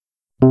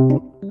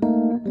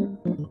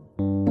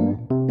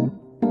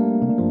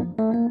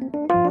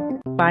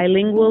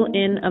Bilingual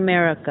in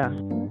America.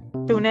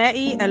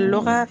 ثنائي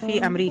اللغة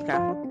في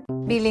أمريكا.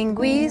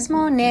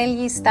 Bilinguismo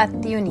negli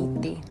Stati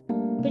Uniti.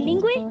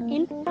 Bilingue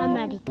in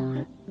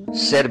America.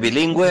 Ser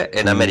bilingüe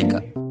en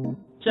América.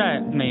 在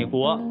美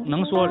国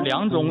能说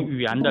2种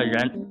语言的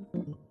人。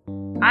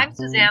 I'm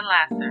Suzanne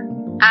Lasser.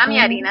 I'm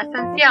Yarina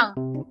Sanción.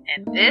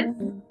 And this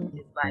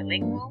is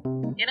Bilingual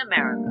in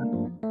America.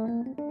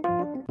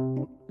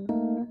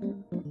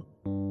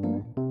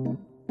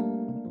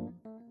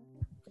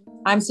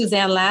 I'm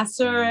Suzanne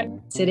Lasser.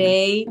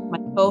 Today, my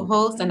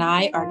co-host and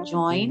I are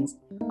joined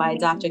by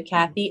Dr.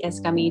 Kathy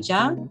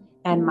Escamilla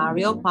and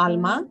Mario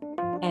Palma,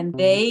 and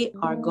they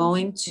are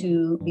going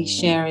to be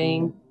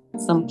sharing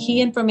some key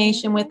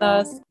information with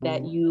us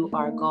that you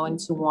are going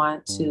to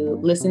want to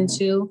listen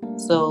to.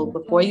 So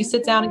before you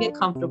sit down and get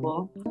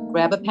comfortable,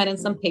 grab a pen and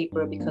some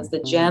paper, because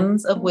the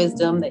gems of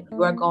wisdom that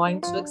you are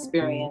going to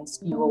experience,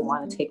 you will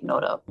want to take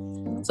note of.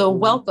 So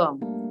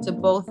welcome to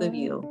both of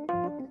you.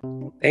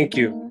 Thank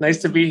you. Nice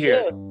to be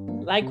here.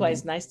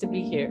 Likewise, nice to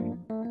be here.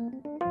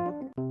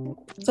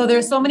 So there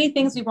are so many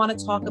things we want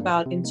to talk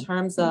about in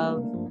terms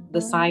of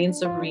the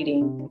science of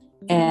reading.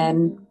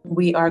 And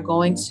we are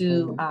going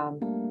to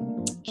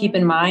keep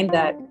in mind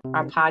that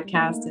our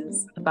podcast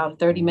is about a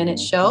 30-minute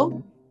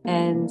show.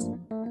 And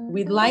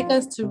we'd like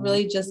us to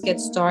really just get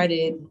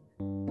started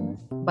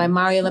by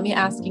Mario. Let me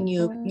asking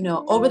you,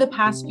 over the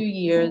past few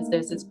years,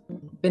 there's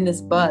been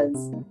this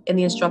buzz in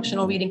the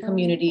instructional reading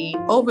community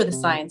over the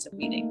science of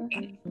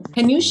reading.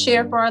 Can you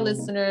share for our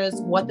listeners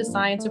what the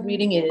science of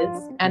reading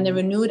is and the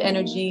renewed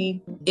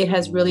energy it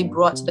has really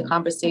brought to the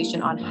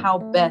conversation on how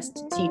best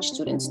to teach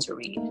students to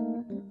read?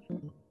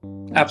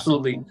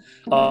 Absolutely.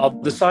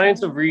 The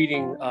science of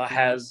reading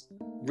has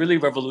really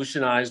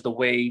revolutionized the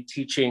way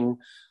teaching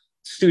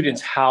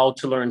students how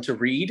to learn to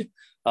read.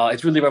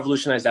 It's really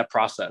revolutionized that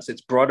process.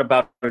 It's brought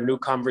about a new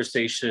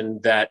conversation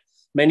that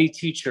many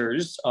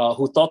teachers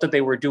who thought that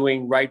they were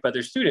doing right by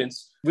their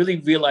students really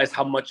realized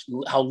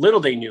how little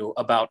they knew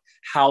about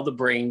how the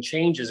brain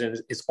changes and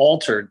is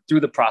altered through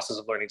the process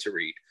of learning to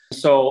read.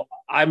 So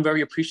I'm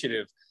very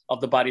appreciative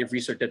of the body of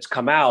research that's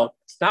come out.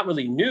 It's not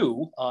really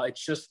new.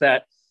 It's just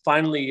that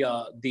finally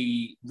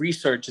the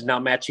research is now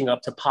matching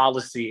up to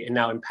policy and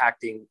now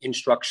impacting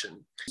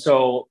instruction.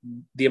 So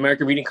the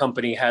American Reading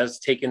Company has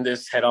taken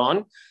this head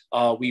on.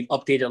 We've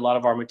updated a lot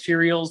of our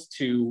materials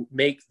to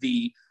make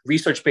the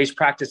research-based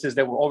practices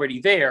that were already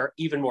there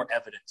even more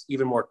evident,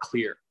 even more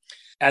clear.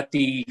 At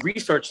the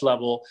research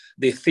level,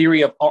 the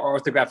theory of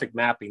orthographic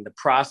mapping, the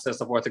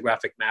process of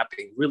orthographic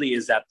mapping really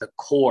is at the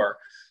core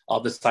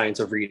of the science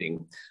of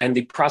reading. And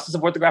the process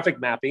of orthographic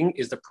mapping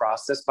is the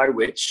process by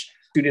which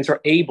students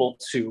are able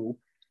to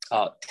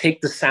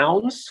take the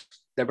sounds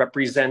that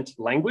represent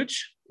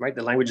language, right?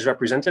 The language is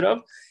represented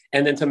of,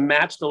 and then to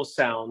match those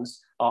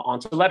sounds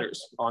onto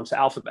letters, onto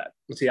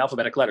the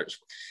alphabetic letters.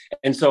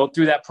 And so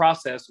through that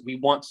process, we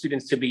want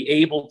students to be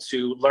able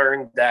to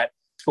learn that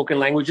spoken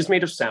language is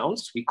made of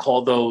sounds. We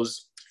call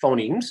those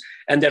phonemes,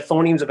 and that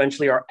phonemes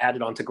eventually are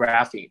added onto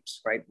graphemes,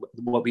 right?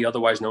 What we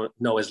otherwise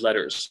know as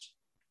letters.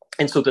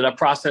 And so that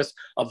process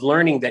of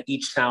learning that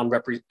each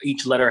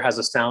letter has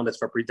a sound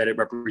that it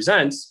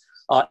represents,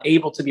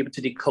 able to be able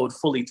to decode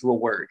fully through a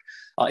word.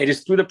 It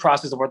is through the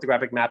process of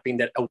orthographic mapping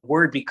that a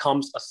word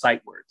becomes a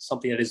sight word,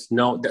 something that is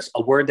known, that's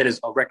a word that is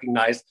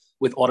recognized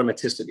with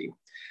automaticity.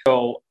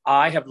 So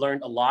I have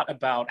learned a lot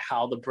about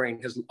how the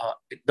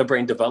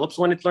brain develops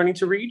when it's learning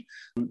to read.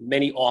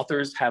 Many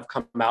authors have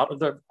come out of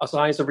the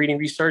science of reading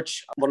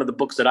research. One of the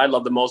books that I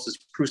love the most is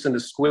Proust and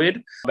the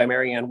Squid by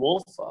Marianne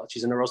Wolf.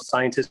 She's a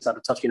neuroscientist out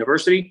of Tufts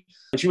University.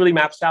 And she really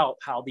maps out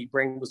how the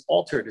brain was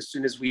altered as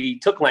soon as we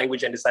took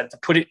language and decided to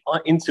put it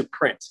into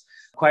print.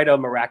 Quite a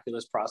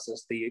miraculous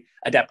process, the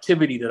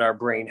adaptivity that our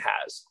brain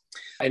has.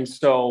 And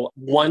so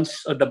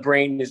once the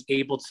brain is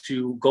able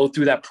to go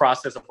through that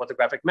process of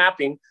orthographic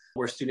mapping,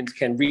 where students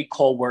can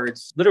recall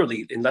words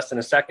literally in less than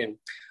a second,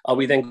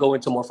 we then go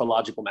into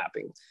morphological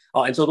mapping.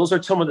 And so those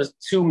are some of the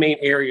two main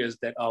areas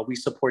that we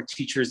support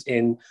teachers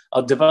in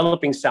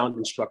developing sound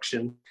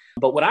instruction.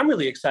 But what I'm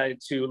really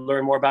excited to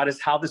learn more about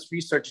is how this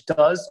research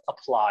does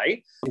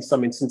apply, in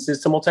some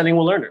instances, to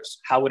multilingual learners,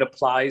 how it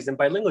applies in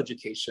bilingual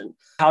education.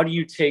 How do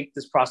you take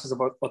this process of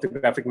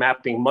orthographic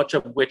mapping, much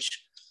of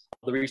which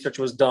the research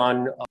was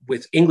done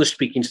with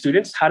English-speaking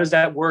students? How does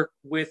that work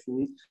with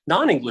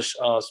non-English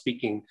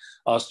speaking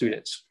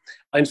students?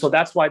 And so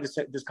that's why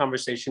this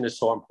conversation is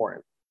so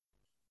important.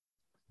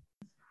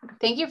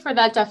 Thank you for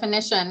that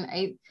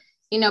definition.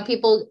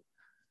 People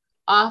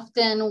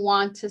often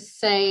want to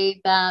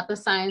say that the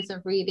science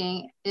of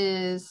reading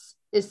is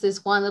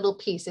this one little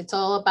piece. It's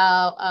all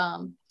about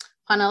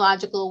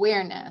phonological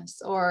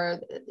awareness, or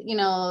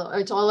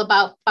it's all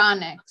about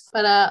phonics.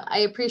 But I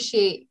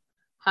appreciate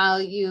how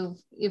you've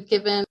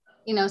given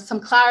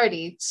some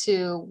clarity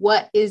to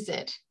what is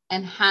it,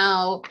 and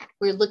how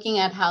we're looking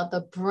at how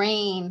the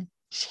brain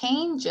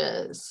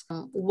changes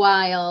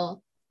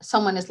while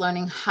someone is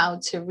learning how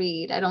to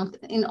read.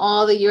 In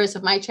all the years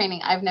of my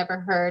training, I've never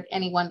heard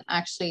anyone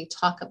actually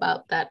talk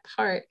about that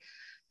part.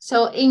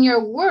 So in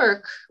your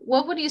work,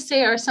 what would you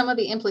say are some of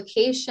the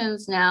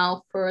implications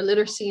now for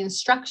literacy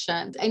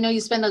instruction? I know you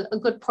spend a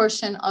good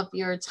portion of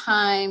your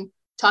time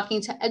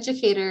talking to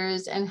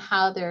educators and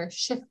how they're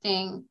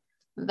shifting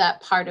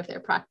that part of their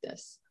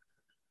practice.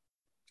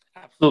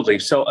 Absolutely.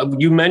 So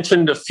you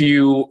mentioned a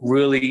few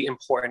really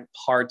important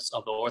parts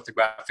of the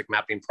orthographic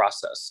mapping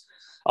process.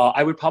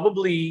 I would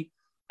probably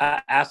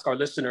ask our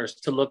listeners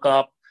to look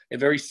up a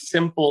very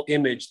simple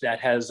image that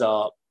has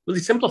really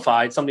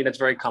simplified something that's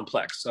very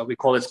complex. We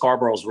call it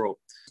Scarborough's rope.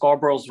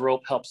 Scarborough's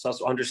rope helps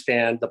us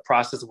understand the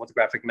process of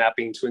orthographic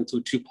mapping to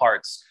include two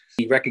parts: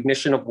 the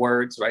recognition of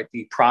words, right?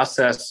 The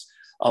process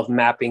of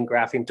mapping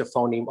grapheme to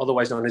phoneme,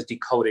 otherwise known as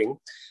decoding,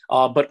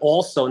 but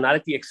also not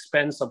at the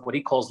expense of what he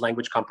calls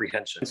language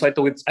comprehension. So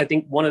I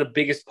think one of the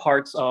biggest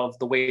parts of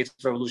the way it's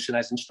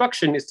revolutionized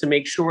instruction is to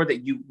make sure that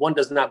one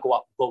does not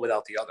go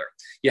without the other.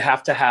 You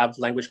have to have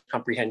language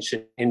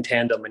comprehension in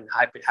tandem and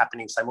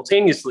happening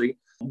simultaneously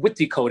with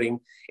decoding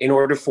in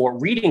order for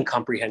reading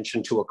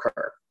comprehension to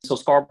occur. So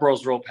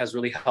Scarborough's rope has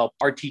really helped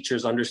our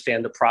teachers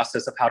understand the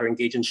process of how to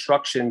engage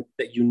instruction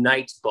that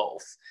unites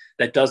both,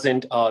 that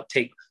doesn't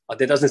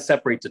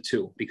separate the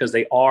two, because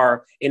they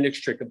are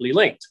inextricably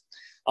linked.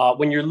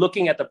 When you're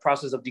looking at the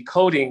process of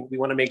decoding, we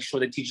want to make sure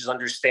that teachers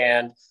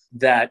understand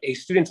that a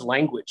student's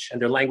language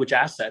and their language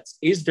assets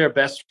is their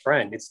best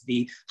friend. It's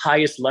the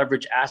highest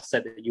leverage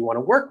asset that you want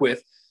to work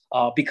with,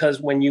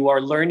 because when you are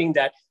learning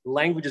that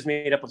language is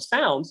made up of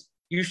sounds,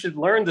 you should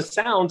learn the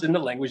sounds in the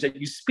language that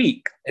you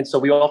speak. And so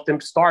we often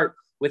start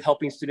with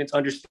helping students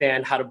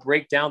understand how to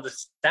break down the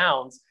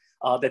sounds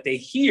that they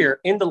hear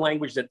in the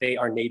language that they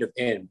are native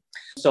in.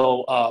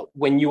 So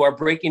when you are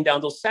breaking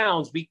down those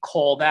sounds, we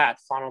call that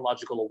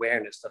phonological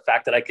awareness. The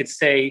fact that I could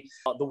say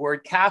the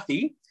word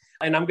Kathy,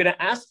 and I'm going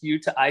to ask you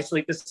to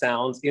isolate the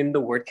sounds in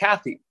the word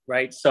Kathy,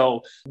 right?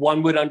 So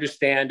one would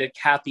understand that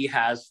Kathy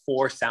has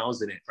 4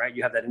 sounds in it, right?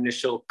 You have that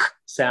initial k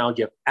sound,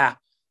 you have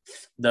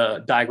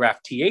the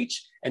digraph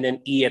TH, and then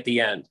E at the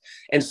end.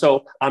 And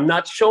so I'm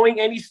not showing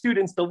any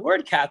students the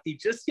word Kathy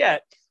just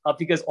yet,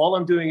 because all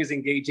I'm doing is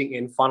engaging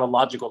in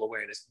phonological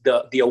awareness,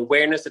 the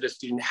awareness that a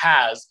student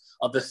has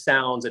of the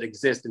sounds that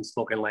exist in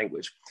spoken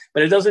language.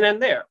 But it doesn't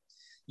end there.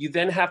 You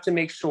then have to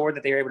make sure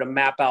that they're able to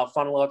map out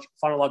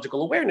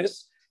phonological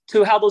awareness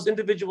to how those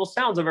individual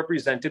sounds are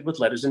represented with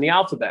letters in the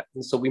alphabet.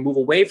 And so we move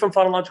away from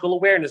phonological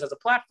awareness as a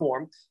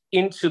platform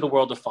into the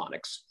world of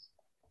phonics.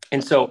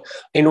 And so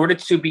in order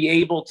to be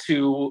able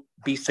to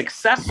be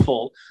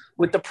successful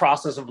with the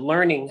process of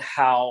learning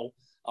how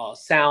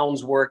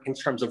sounds work in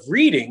terms of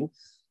reading,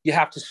 you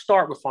have to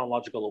start with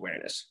phonological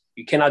awareness.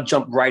 You cannot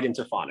jump right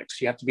into phonics.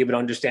 You have to be able to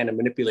understand and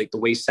manipulate the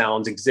way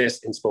sounds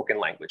exist in spoken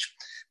language.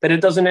 But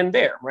it doesn't end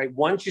there, right?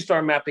 Once you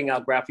start mapping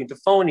out grapheme to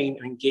phoneme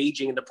and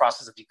engaging in the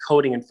process of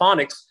decoding in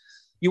phonics,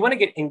 you want to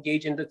get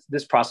engaged in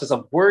this process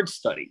of word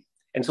study.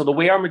 And so the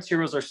way our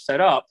materials are set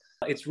up,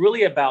 it's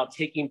really about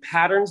taking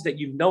patterns that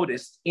you've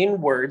noticed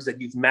in words that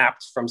you've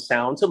mapped from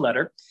sound to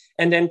letter,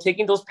 and then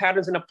taking those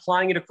patterns and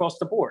applying it across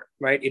the board,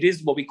 right? It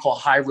is what we call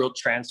high road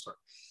transfer.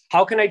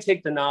 How can I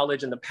take the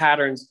knowledge and the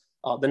patterns,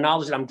 the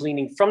knowledge that I'm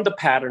gleaning from the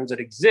patterns that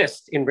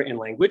exist in written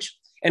language,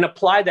 and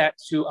apply that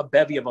to a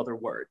bevy of other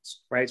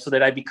words, right? So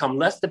that I become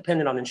less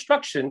dependent on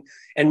instruction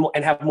and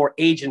have more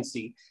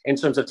agency in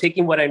terms of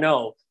taking what I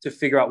know to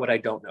figure out what I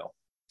don't know.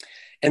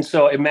 And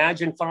so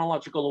imagine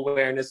phonological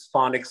awareness,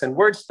 phonics, and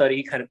word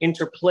study kind of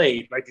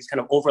interplayed, right? These kind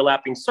of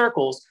overlapping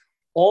circles,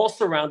 all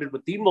surrounded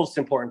with the most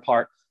important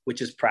part,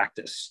 which is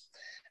practice.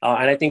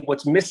 And I think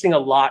what's missing a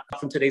lot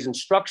from today's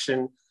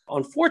instruction,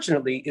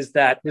 unfortunately, is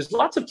that there's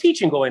lots of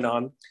teaching going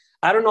on.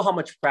 I don't know how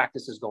much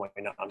practice is going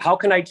on. How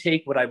can I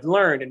take what I've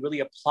learned and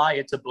really apply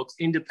it to books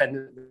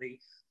independently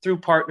through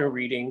partner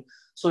reading?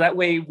 So that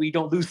way we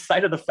don't lose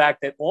sight of the fact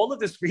that all of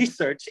this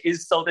research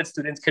is so that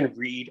students can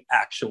read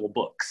actual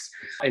books.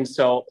 And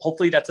so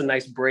hopefully that's a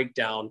nice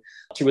breakdown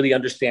to really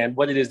understand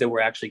what it is that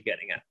we're actually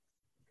getting at.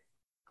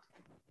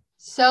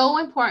 So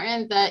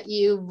important that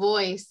you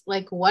voice,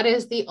 like, what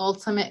is the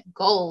ultimate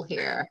goal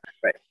here?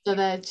 Right. So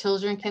that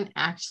children can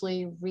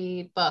actually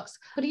read books.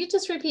 Could you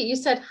just repeat? You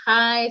said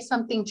high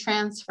something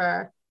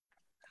transfer.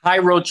 High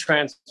road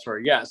transfer,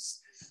 yes.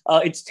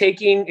 It's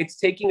taking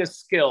a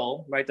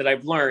skill, right, that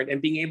I've learned and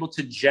being able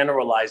to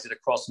generalize it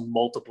across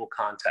multiple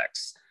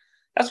contexts.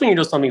 That's when you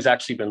know something's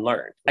actually been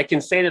learned. I can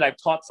say that I've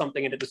taught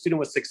something and that the student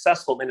was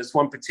successful in this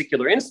one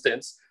particular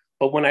instance,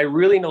 but when I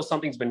really know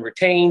something's been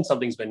retained,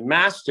 something's been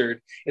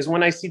mastered, is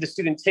when I see the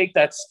student take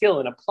that skill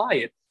and apply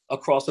it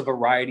across a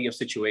variety of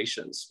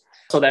situations.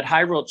 So that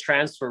high road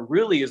transfer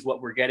really is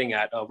what we're getting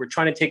at. We're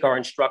trying to take our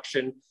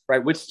instruction,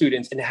 right, with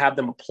students and have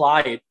them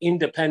apply it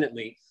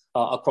independently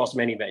across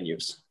many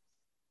venues.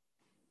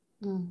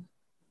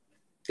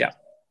 Yeah.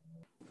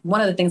 One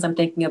of the things I'm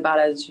thinking about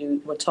as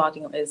you were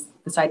talking is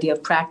this idea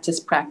of practice,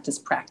 practice,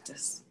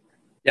 practice.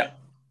 Yeah.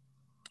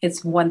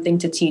 It's one thing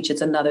to teach,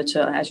 it's another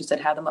to, as you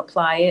said, have them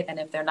apply it. And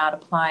if they're not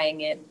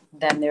applying it,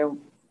 then they're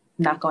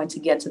not going to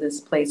get to this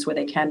place where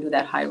they can do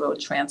that high road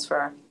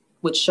transfer,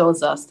 which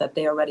shows us that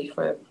they are ready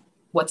for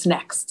what's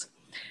next.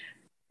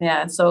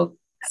 Yeah, so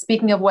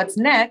speaking of what's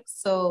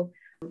next, so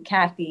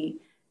Kathy,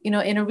 in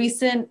a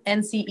recent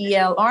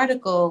NCEL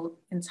article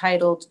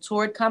entitled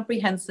Toward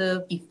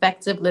Comprehensive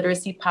Effective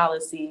Literacy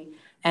Policy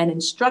and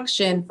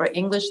Instruction for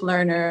English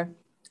Learner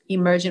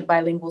Emergent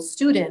Bilingual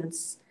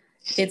Students,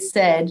 it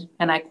said,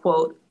 and I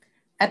quote,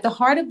 "At the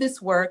heart of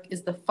this work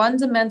is the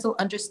fundamental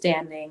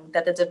understanding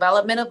that the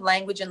development of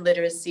language and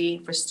literacy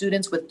for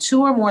students with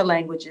 2 or more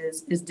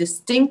languages is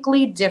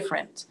distinctly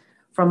different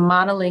from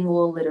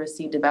monolingual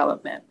literacy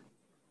development.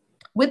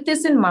 With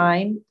this in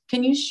mind,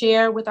 can you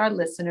share with our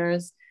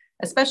listeners,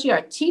 especially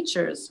our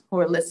teachers who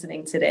are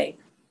listening today,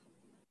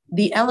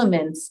 the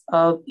elements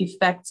of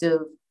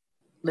effective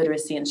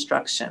literacy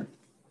instruction?"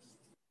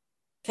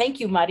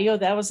 Thank you, Mario.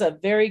 That was a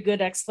very good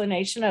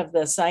explanation of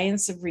the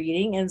science of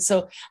reading. And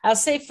so I'll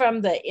say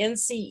from the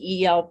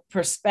NCEL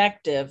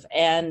perspective,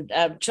 and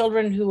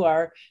children who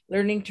are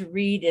learning to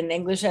read in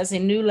English as a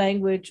new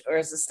language or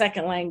as a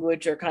second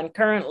language or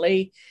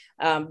concurrently,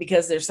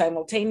 because they're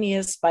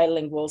simultaneous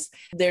bilinguals,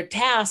 their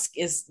task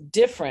is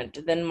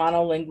different than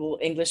monolingual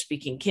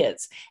English-speaking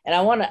kids. And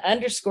I want to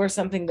underscore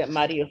something that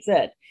Mario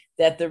said,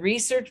 that the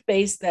research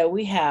base that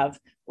we have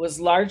was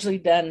largely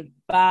done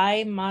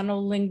by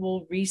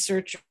monolingual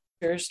researchers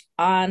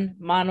on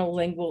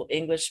monolingual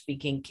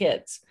English-speaking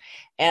kids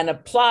and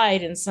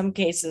applied in some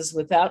cases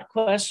without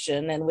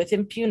question and with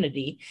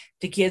impunity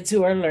to kids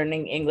who are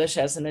learning English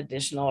as an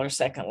additional or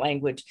second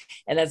language.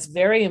 And that's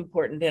very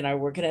important in our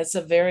work, and it's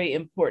a very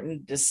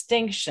important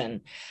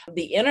distinction.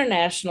 The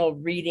international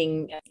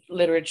reading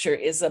literature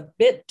is a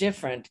bit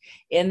different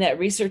in that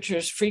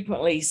researchers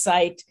frequently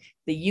cite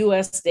the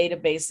US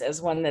database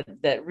as one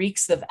that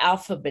reeks of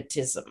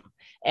alphabetism.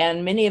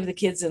 And many of the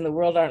kids in the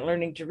world aren't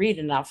learning to read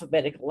in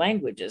alphabetical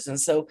languages. And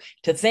so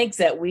to think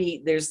that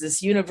there's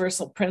this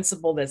universal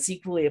principle that's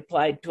equally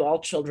applied to all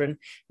children,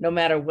 no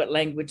matter what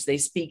language they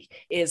speak,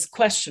 is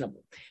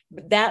questionable.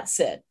 But that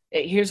said,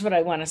 here's what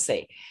I want to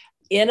say.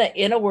 In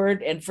a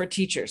word, and for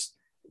teachers,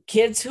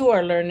 kids who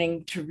are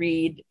learning to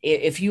read,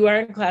 if you are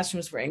in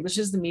classrooms where English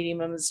is the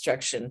medium of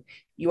instruction,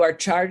 you are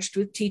charged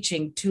with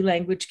teaching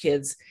 2-language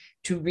kids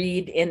to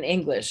read in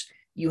English.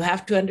 You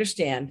have to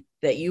understand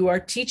that you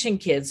are teaching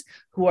kids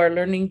who are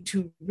learning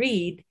to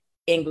read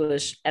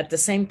English at the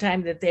same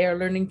time that they are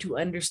learning to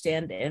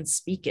understand and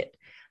speak it.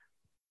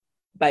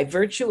 By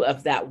virtue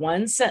of that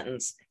one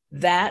sentence,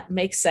 that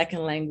makes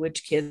second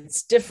language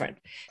kids different.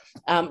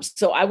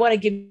 So I want to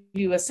give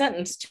you a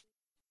sentence to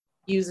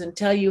use and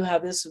tell you how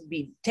this would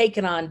be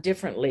taken on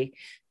differently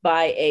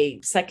by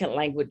a second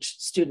language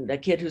student, a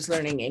kid who's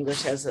learning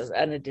English as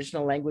an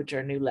additional language or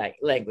a new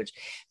language.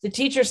 The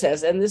teacher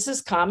says, and this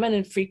is common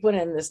and frequent,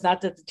 and it's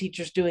not that the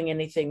teacher's doing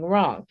anything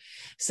wrong,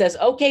 says,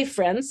 "Okay,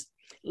 friends,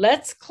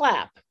 let's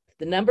clap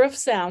the number of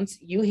sounds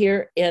you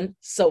hear in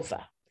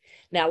sofa."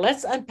 Now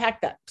let's unpack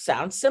that.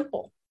 Sounds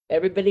simple.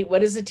 Everybody,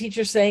 what is the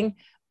teacher saying?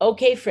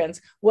 Okay, friends,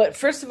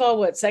 first of all,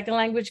 what second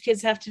language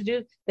kids have to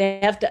do,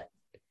 they have to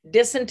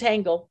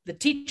disentangle the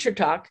teacher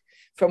talk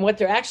from what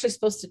they're actually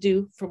supposed to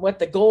do, from what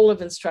the goal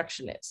of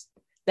instruction is.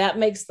 That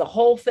makes the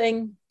whole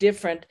thing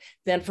different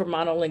than for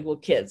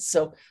monolingual kids.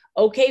 So,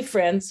 okay,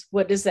 friends,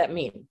 what does that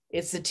mean?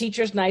 It's the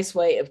teacher's nice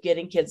way of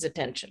getting kids'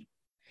 attention.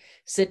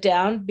 Sit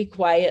down, be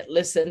quiet,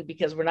 listen,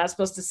 because we're not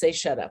supposed to say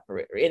shut up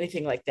or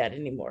anything like that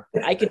anymore.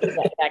 I could do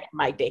that back in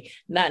my day,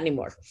 not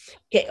anymore.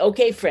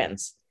 Okay,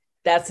 friends,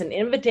 that's an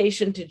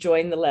invitation to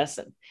join the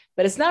lesson.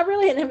 But it's not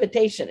really an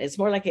invitation. It's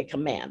more like a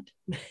command.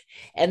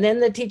 And then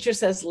the teacher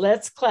says,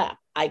 let's clap.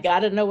 I got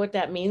to know what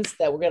that means,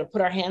 that we're going to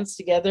put our hands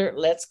together,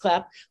 let's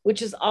clap,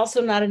 which is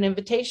also not an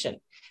invitation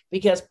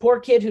because poor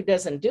kid who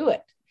doesn't do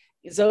it.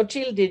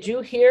 Xochitl, did you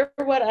hear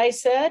what I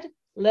said?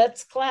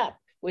 Let's clap,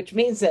 which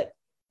means that,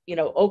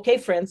 okay,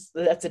 friends,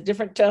 that's a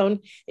different tone.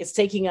 It's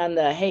taking on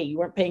the, hey, you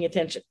weren't paying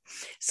attention.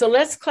 So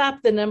let's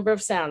clap the number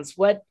of sounds.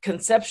 What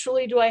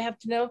conceptually do I have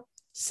to know?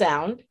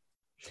 Sound.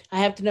 I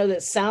have to know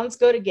that sounds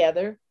go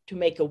together to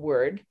make a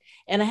word.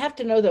 And I have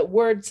to know that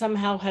word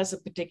somehow has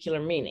a particular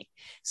meaning.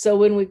 So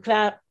when we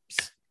clap,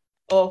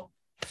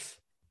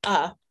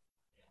 I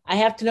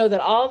have to know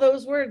that all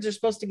those words are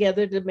supposed to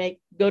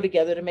go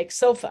together to make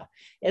sofa.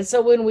 And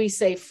so when we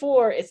say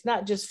 4, it's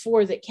not just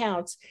 4 that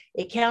counts.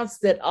 It counts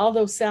that all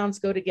those sounds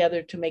go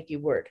together to make a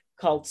word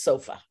called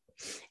sofa.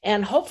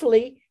 And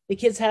hopefully the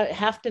kids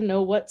have to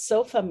know what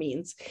sofa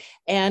means.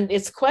 And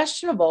it's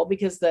questionable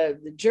because the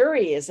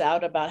jury is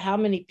out about how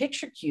many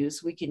picture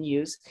cues we can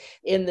use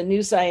in the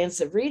new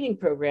science of reading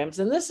programs.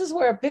 And this is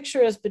where a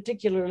picture is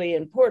particularly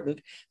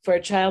important for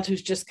a child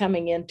who's just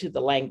coming into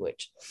the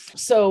language.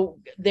 So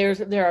there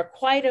are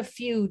quite a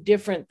few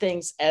different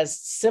things, as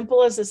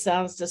simple as it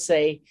sounds to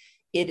say,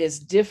 it is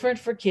different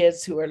for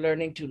kids who are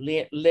learning to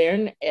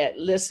learn,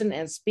 listen,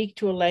 and speak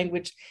to a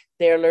language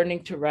they are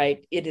learning to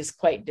write. It is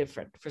quite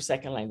different for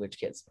second language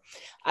kids.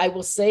 I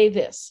will say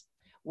this,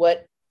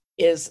 what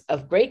is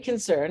of great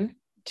concern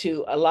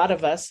to a lot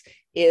of us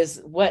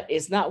is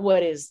not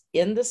what is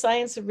in the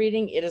science of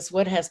reading, it is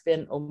what has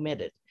been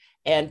omitted.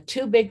 And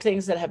two big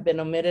things that have been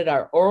omitted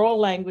are oral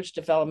language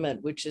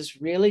development, which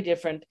is really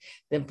different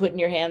than putting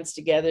your hands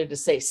together to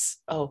say,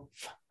 oh,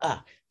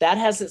 that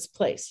has its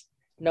place.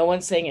 No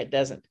one's saying it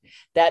doesn't.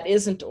 That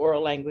isn't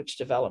oral language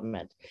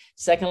development.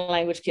 Second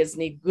language kids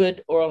need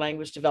good oral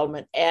language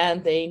development,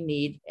 and they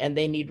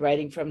need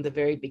writing from the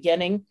very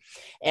beginning.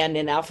 And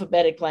in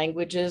alphabetic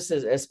languages,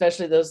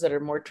 especially those that are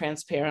more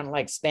transparent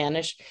like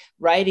Spanish,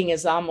 writing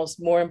is almost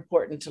more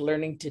important to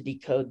learning to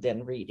decode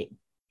than reading.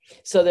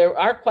 So there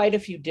are quite a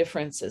few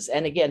differences.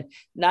 And again,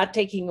 not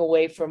taking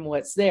away from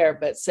what's there,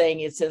 but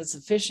saying it's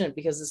insufficient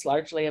because it's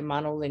largely a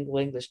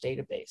monolingual English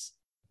database.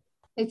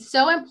 It's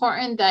so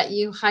important that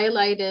you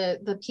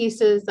highlighted the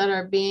pieces that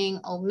are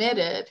being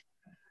omitted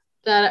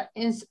that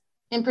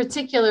in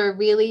particular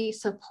really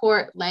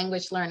support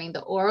language learning,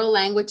 the oral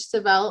language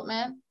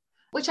development,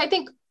 which I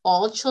think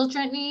all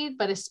children need,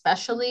 but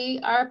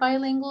especially our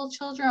bilingual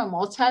children or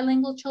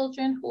multilingual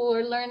children who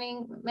are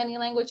learning many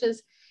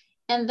languages.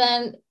 And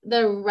then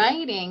the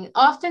writing,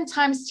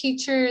 oftentimes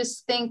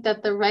teachers think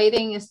that the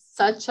writing is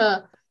such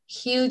a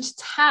huge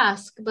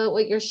task, but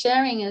what you're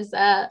sharing is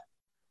that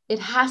it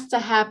has to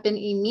happen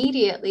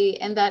immediately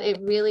and that it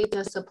really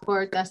does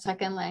support that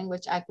second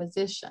language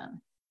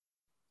acquisition.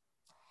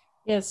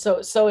 Yeah,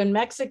 so in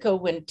Mexico,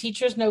 when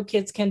teachers know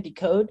kids can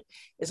decode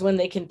is when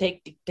they can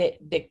take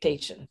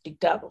dictation,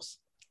 dictados.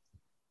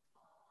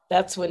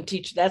 That's when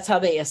that's how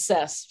they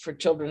assess for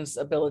children's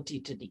ability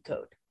to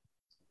decode.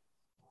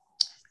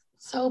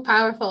 So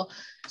powerful.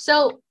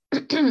 So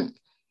in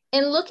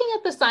looking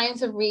at the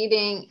science of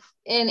reading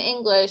in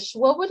English,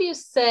 what would you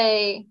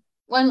say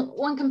when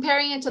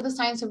comparing it to the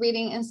science of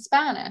reading in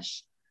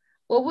Spanish?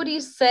 What would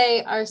you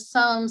say are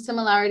some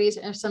similarities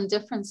or some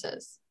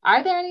differences?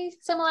 Are there any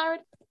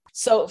similarities?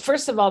 So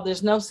first of all,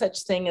 there's no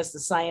such thing as the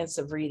science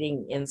of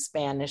reading in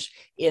Spanish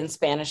in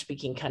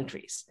Spanish-speaking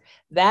countries.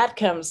 That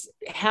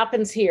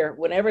happens here.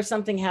 Whenever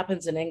something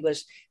happens in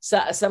English,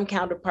 some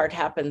counterpart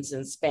happens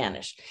in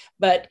Spanish.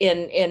 But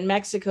in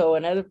Mexico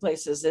and other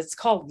places, it's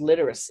called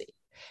literacy,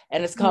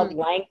 and it's called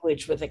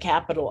language with a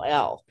capital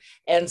L.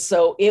 And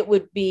so it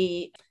would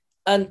be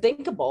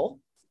unthinkable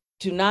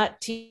to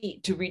not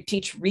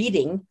teach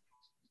reading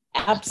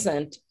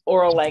absent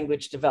oral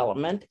language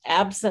development,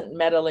 absent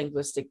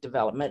metalinguistic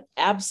development,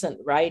 absent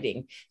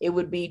writing. It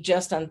would be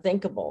just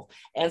unthinkable.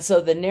 And so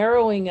the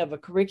narrowing of a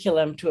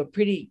curriculum to a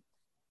pretty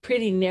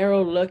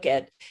narrow look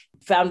at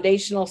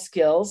foundational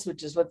skills,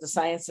 which is what the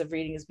science of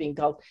reading is being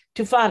called,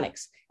 to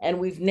phonics. And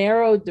we've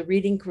narrowed the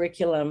reading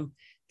curriculum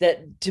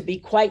to be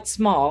quite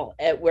small,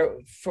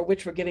 for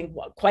which we're giving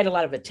quite a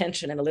lot of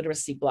attention in a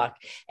literacy block.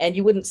 And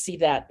you wouldn't see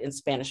that in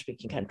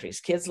Spanish-speaking countries.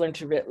 Kids learn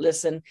to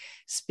listen,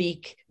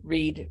 speak,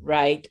 read,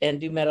 write,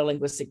 and do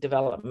metalinguistic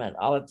development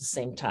all at the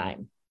same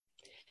time.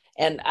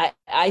 And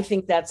I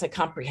think that's a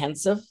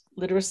comprehensive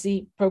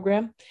literacy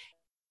program.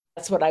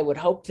 That's what I would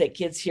hope that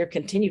kids here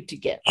continue to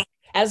get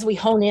as we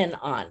hone in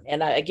on,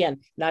 and again,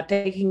 not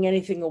taking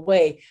anything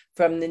away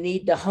from the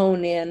need to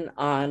hone in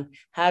on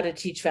how to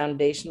teach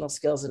foundational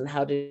skills and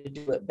how to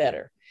do it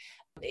better.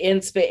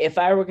 If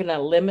I were going to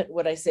limit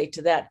what I say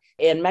to that,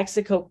 in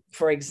Mexico,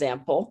 for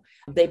example,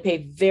 they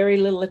pay very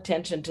little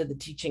attention to the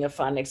teaching of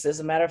phonics. As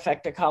a matter of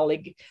fact, a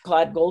colleague,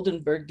 Claude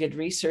Goldenberg, did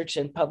research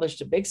and published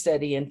a big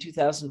study in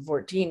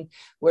 2014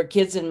 where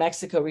kids in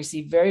Mexico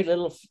receive very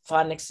little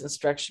phonics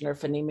instruction or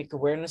phonemic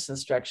awareness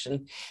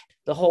instruction,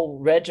 the whole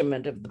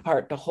regiment of the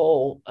part to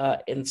whole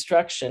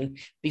instruction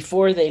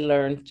before they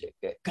learned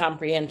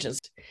comprehension.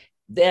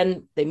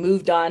 Then they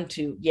moved on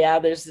to,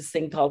 there's this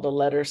thing called a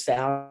letter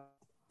sound.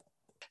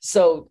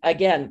 So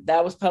again,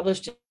 that was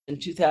published in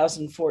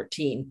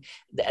 2014.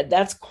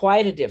 That's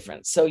quite a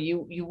difference. So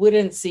you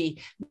wouldn't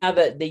see, now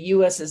that the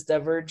US is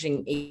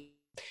diverging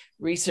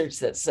research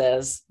that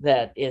says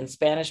that in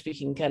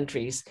Spanish-speaking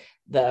countries,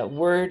 the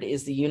word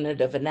is the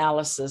unit of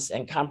analysis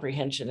and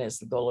comprehension is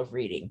the goal of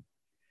reading.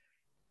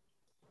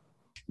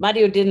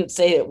 Mario didn't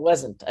say it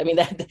wasn't. I mean,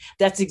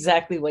 that's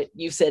exactly what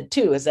you said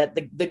too, is that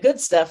the good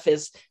stuff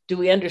is, do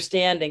we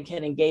understand and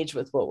can engage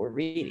with what we're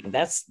reading?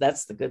 That's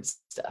the good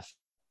stuff.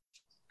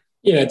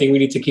 Yeah, I think we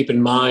need to keep in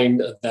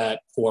mind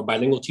that for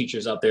bilingual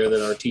teachers out there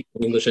that are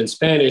teaching English and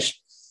Spanish,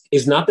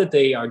 is not that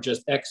they are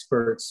just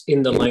experts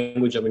in the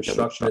language of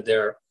instruction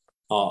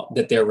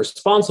that they're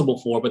responsible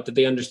for, but that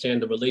they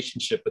understand the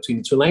relationship between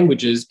the two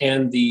languages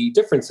and the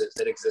differences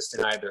that exist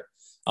in either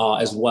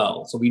as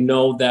well. So we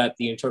know that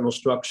the internal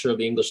structure of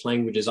the English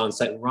language is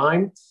onset and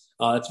rhyme.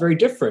 It's very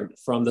different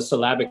from the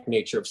syllabic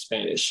nature of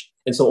Spanish.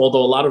 And so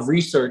although a lot of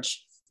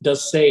research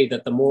does say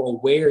that the more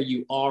aware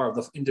you are of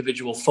the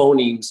individual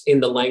phonemes in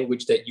the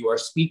language that you are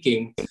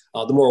speaking,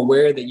 the more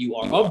aware that you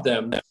are of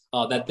them,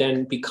 that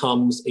then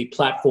becomes a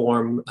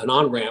platform, an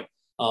on-ramp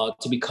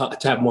to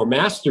have more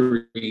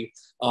mastery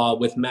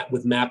with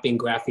mapping,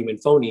 grapheme,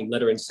 and phoneme,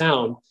 letter and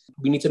sound.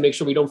 We need to make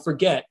sure we don't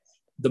forget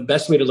the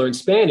best way to learn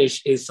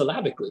Spanish is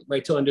syllabically,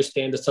 right? To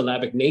understand the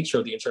syllabic nature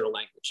of the internal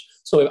language.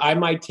 So if I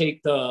might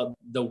take the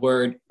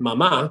word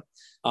mama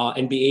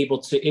and be able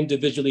to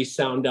individually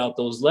sound out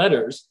those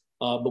letters,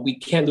 but we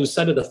can't lose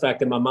sight of the fact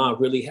that mama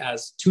really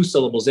has two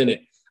syllables in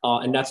it.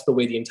 And that's the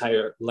way the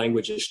entire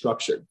language is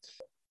structured.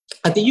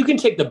 I think you can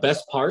take the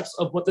best parts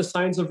of what the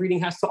science of reading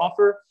has to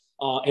offer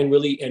and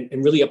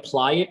really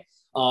apply it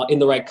in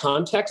the right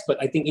context. But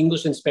I think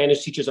English and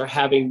Spanish teachers are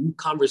having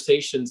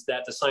conversations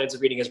that the science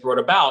of reading has brought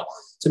about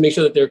to make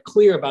sure that they're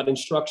clear about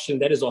instruction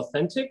that is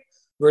authentic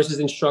versus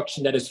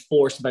instruction that is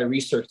forced by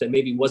research that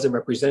maybe wasn't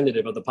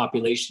representative of the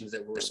populations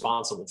that we're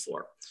responsible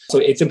for. So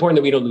it's important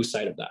that we don't lose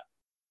sight of that.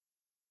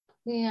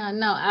 Yeah,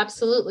 no,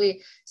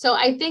 absolutely. So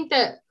I think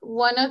that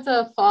one of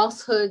the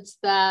falsehoods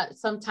that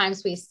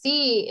sometimes we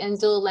see in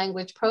dual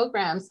language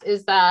programs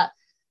is that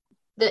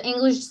the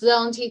English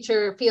zone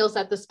teacher feels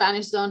that the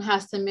Spanish zone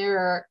has to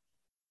mirror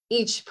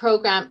each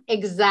program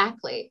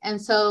exactly. And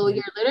so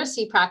your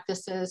literacy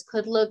practices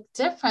could look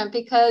different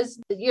because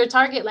your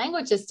target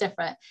language is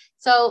different.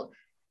 So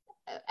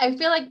I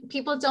feel like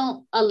people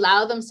don't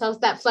allow themselves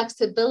that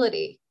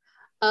flexibility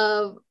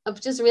of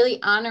just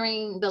really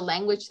honoring the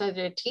language that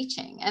they're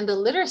teaching and the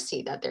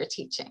literacy that they're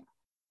teaching.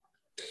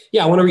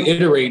 Yeah, I want to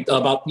reiterate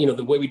about,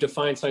 the way we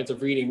define science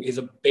of reading is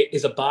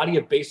a body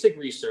of basic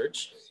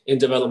research in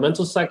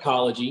developmental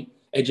psychology,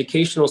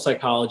 educational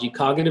psychology,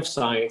 cognitive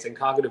science, and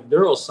cognitive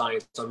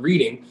neuroscience on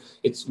reading.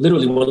 It's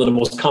literally one of the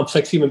most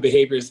complex human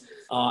behaviors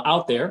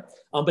out there.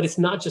 But it's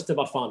not just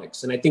about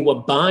phonics. And I think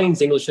what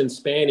binds English and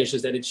Spanish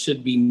is that it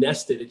should be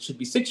nested. It should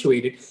be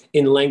situated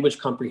in language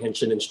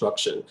comprehension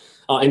instruction.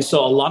 And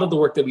so a lot of the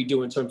work that we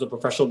do in terms of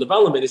professional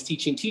development is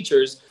teaching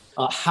teachers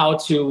how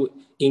to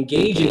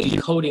engage in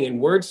decoding and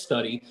word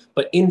study,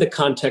 but in the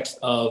context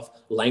of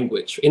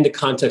language, in the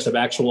context of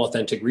actual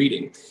authentic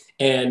reading.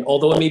 And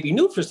although it may be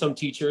new for some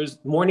teachers,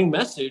 Morning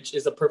Message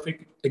is a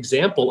perfect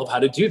example of how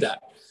to do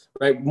that.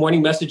 Right?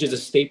 Morning Message is a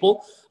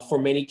staple for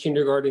many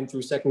kindergarten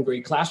through second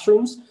grade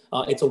classrooms.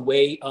 It's a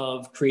way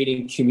of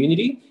creating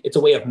community. It's a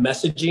way of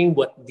messaging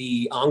what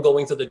the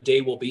ongoings of the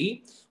day will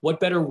be. What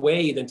better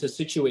way than to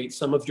situate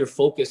some of your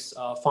focus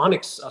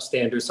phonics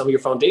standards, some of your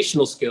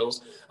foundational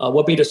skills?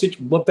 What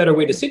better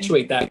way to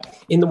situate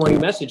that in the Morning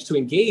Message to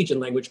engage in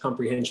language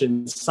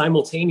comprehension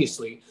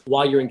simultaneously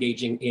while you're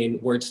engaging in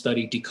word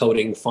study,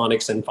 decoding,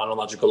 phonics, and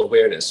phonological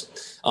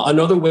awareness.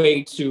 Another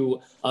way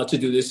to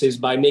do this is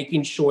by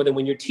making sure that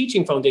when you're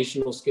teaching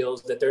foundational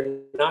skills, that they're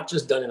not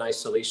just done in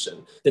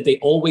isolation, that they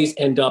always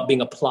end up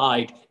being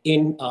applied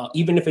in,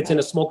 even if it's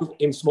in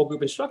small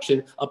group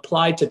instruction,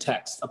 applied to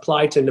text,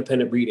 applied to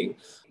independent reading.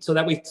 So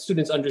that way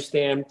students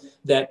understand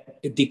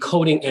that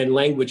decoding and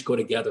language go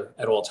together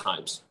at all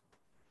times.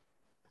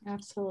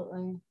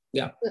 Absolutely.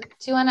 Yeah. Do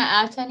you want to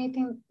add to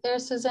anything there,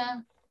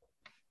 Suzanne?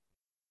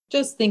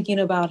 Just thinking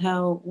about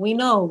how we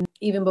know,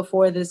 even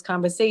before this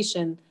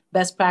conversation,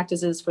 best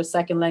practices for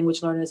second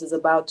language learners is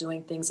about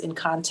doing things in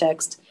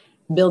context,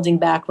 building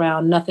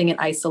background, nothing in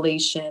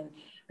isolation.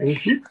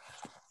 Mm-hmm.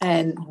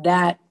 And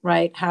that,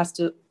 right, has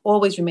to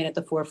always remain at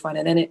the forefront.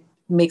 And then it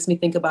makes me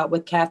think about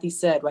what Kathy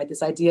said, right?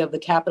 This idea of the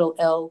capital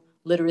L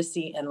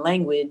literacy and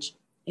language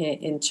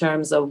in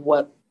terms of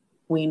what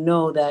we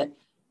know that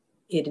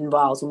it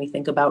involves when we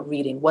think about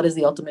reading. What is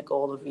the ultimate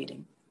goal of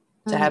reading?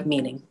 To have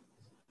meaning.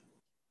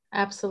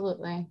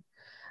 Absolutely.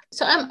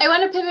 So I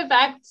want to pivot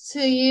back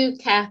to you,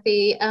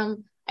 Kathy.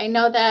 I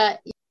know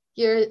that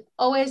you're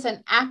always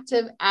an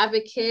active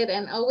advocate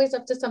and always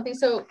up to something.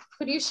 So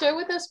could you share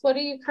with us, what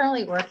are you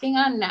currently working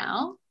on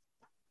now?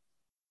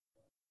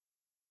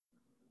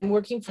 I'm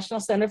working for National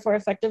Center for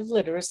Effective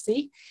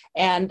Literacy,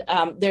 and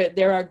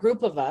there are a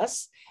group of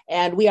us,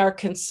 and we are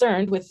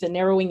concerned with the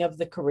narrowing of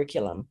the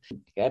curriculum.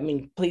 I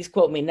mean, please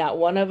quote me, not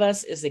one of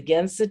us is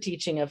against the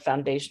teaching of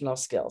foundational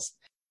skills.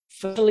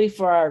 Especially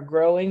for our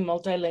growing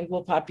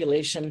multilingual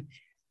population,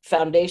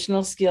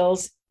 foundational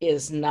skills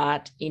is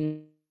not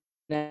enough.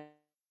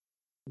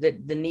 The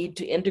need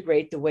to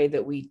integrate the way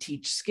that we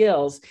teach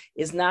skills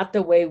is not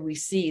the way we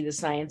see the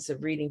science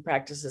of reading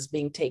practices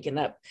being taken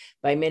up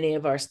by many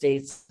of our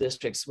states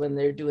districts when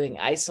they're doing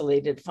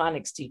isolated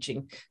phonics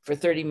teaching for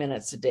 30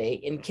 minutes a day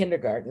in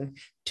kindergarten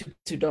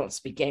to don't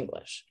speak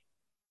English.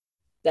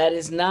 That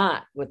is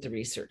not what the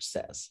research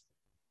says.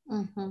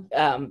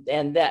 Mm-hmm.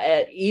 And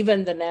that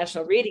even the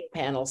National Reading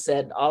Panel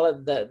said all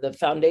of the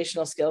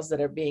foundational skills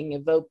that are being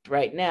evoked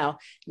right now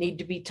need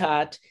to be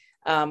taught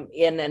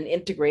in an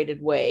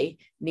integrated way,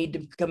 need to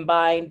be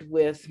combined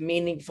with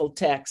meaningful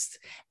text.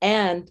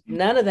 And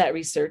none of that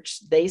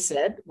research, they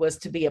said, was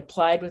to be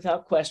applied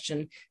without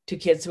question to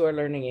kids who are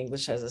learning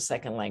English as a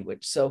second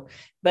language. So,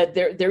 but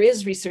there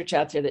is research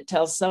out there that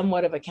tells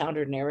somewhat of a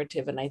counter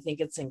narrative, and I think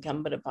it's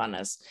incumbent upon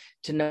us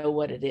to know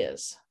what it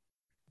is.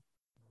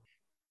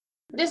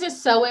 This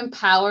is so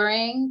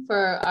empowering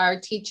for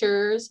our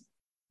teachers,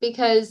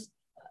 because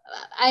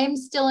I am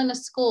still in a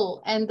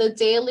school and the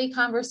daily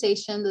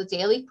conversation, the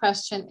daily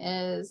question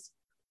is,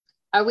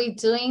 are we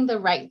doing the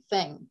right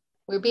thing?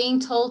 We're being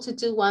told to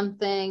do one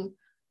thing.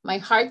 My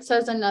heart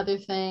says another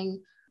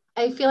thing.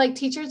 I feel like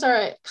teachers are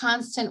at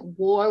constant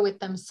war with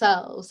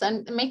themselves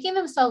and making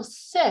themselves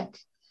sick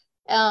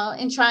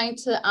in trying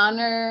to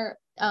honor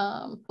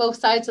both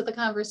sides of the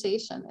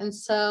conversation. And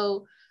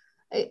so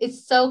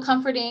it's so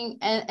comforting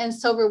and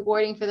so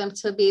rewarding for them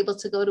to be able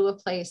to go to a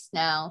place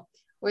now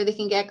where they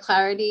can get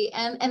clarity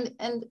and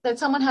that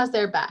someone has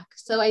their back.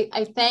 So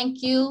I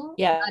thank you,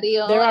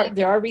 Mario.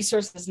 There are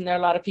resources, and there are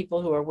a lot of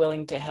people who are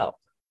willing to help.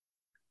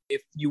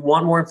 If you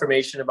want more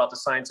information about the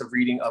science of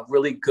reading, a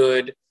really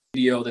good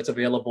video that's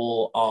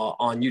available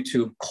on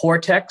YouTube,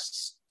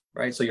 Cortex,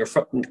 right? So your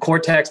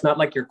cortex, not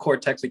like your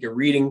cortex, like you're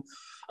reading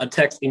a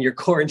text in your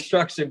core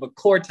instruction, but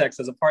cortex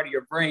as a part of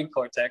your brain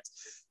cortex.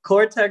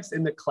 Cortex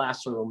in the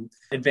classroom,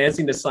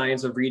 advancing the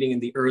science of reading in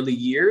the early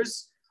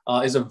years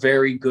is a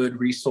very good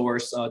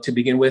resource to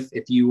begin with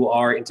if you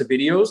are into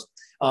videos.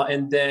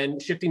 And then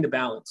Shifting the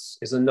Balance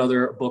is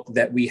another book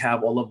that we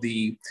have all of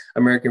the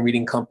American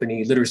Reading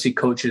Company literacy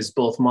coaches,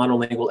 both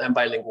monolingual and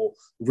bilingual,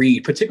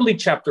 read, particularly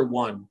chapter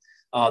 1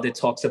 that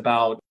talks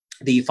about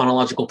the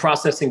phonological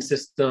processing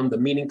system, the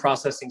meaning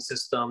processing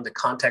system, the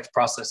context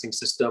processing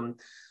system,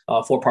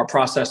 4-part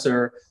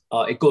processor.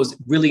 It goes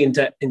really in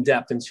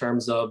depth in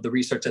terms of the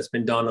research that's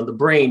been done on the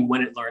brain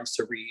when it learns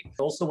to read.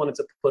 I also wanted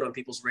to put on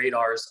people's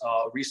radars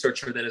a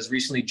researcher that has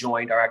recently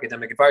joined our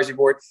academic advisory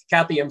board.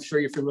 Kathy, I'm sure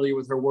you're familiar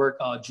with her work,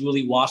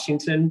 Julie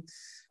Washington.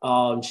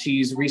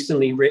 She's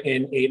recently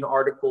written an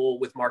article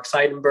with Mark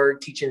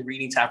Seidenberg, Teaching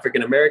Reading to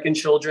African-American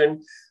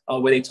Children,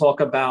 where they talk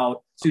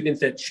about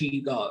students that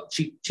she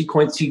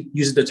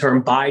uses the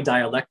term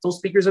bi-dialectal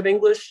speakers of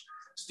English,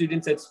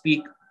 students that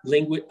speak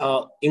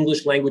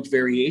English language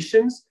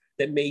variations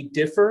that may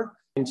differ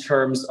in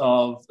terms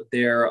of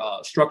their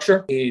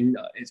structure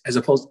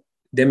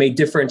they may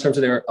differ in terms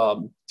of their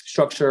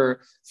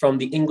structure from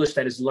the English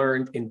that is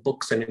learned in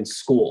books and in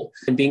school,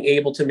 and being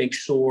able to make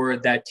sure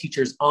that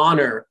teachers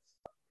honor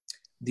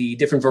the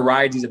different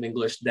varieties of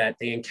English that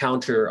they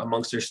encounter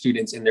amongst their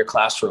students in their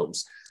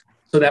classrooms.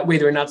 So that way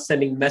they're not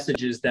sending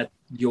messages that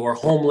your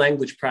home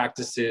language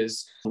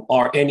practices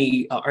are in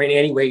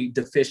any way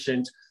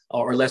deficient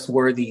or less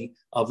worthy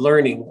of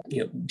learning,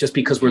 just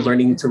because we're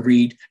learning to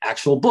read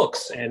actual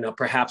books and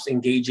perhaps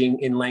engaging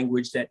in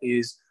language that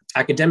is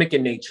academic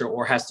in nature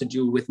or has to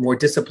do with more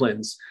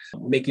disciplines,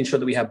 making sure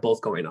that we have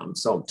both going on.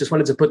 So just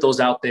wanted to put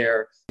those out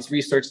there. It's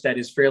research that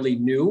is fairly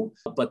new,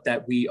 but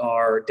that we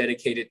are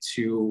dedicated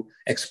to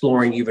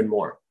exploring even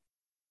more.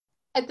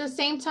 At the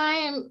same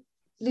time,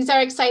 these are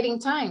exciting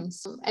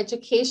times.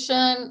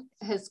 Education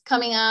is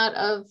coming out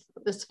of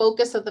this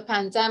focus of the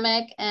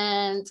pandemic,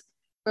 and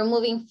we're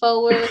moving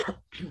forward.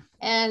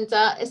 And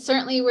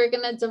certainly we're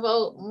going to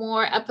devote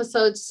more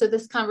episodes to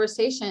this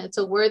conversation. It's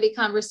a worthy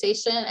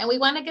conversation, and we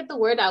want to get the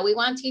word out. We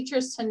want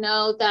teachers to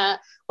know that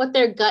what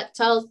their gut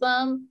tells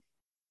them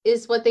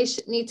is what they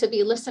should need to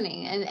be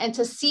listening, and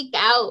to seek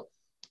out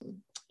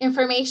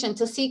information,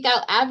 to seek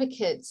out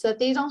advocates, so that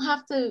they don't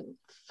have to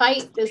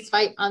fight this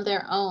fight on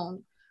their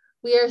own.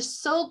 We are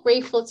so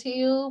grateful to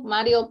you,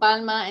 Mario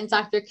Palma and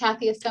Dr.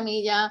 Kathy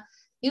Escamilla.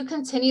 You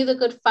continue the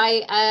good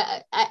fight.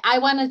 I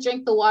want to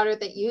drink the water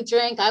that you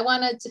drink. I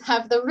want to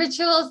have the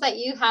rituals that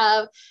you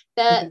have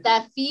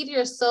that feed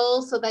your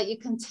soul, so that you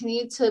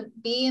continue to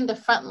be in the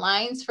front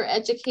lines for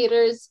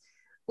educators.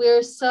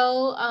 We're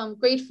so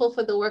grateful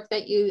for the work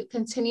that you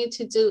continue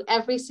to do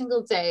every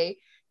single day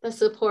to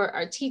support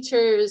our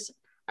teachers,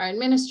 our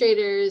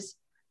administrators,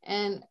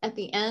 and at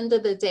the end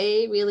of the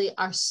day, really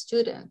our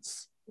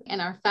students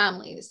and our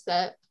families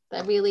that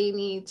really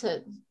need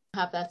to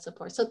have that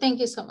support. So thank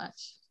you so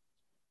much.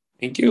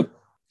 Thank you.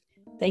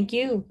 Thank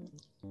you.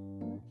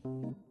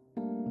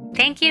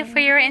 Thank you for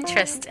your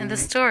interest in the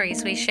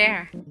stories we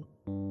share.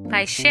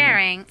 By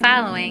sharing,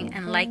 following,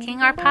 and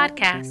liking our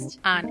podcast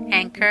on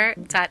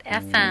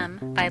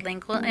anchor.fm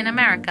Bilingual in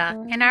America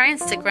and our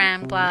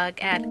Instagram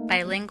blog at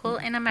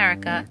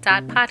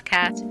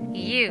bilingualinamerica.podcast,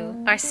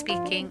 you are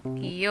speaking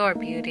your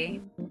beauty.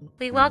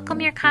 We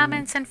welcome your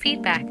comments and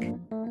feedback,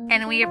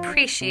 and we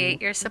appreciate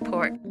your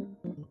support.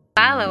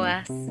 Follow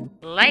us,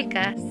 like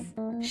us,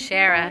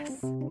 share us.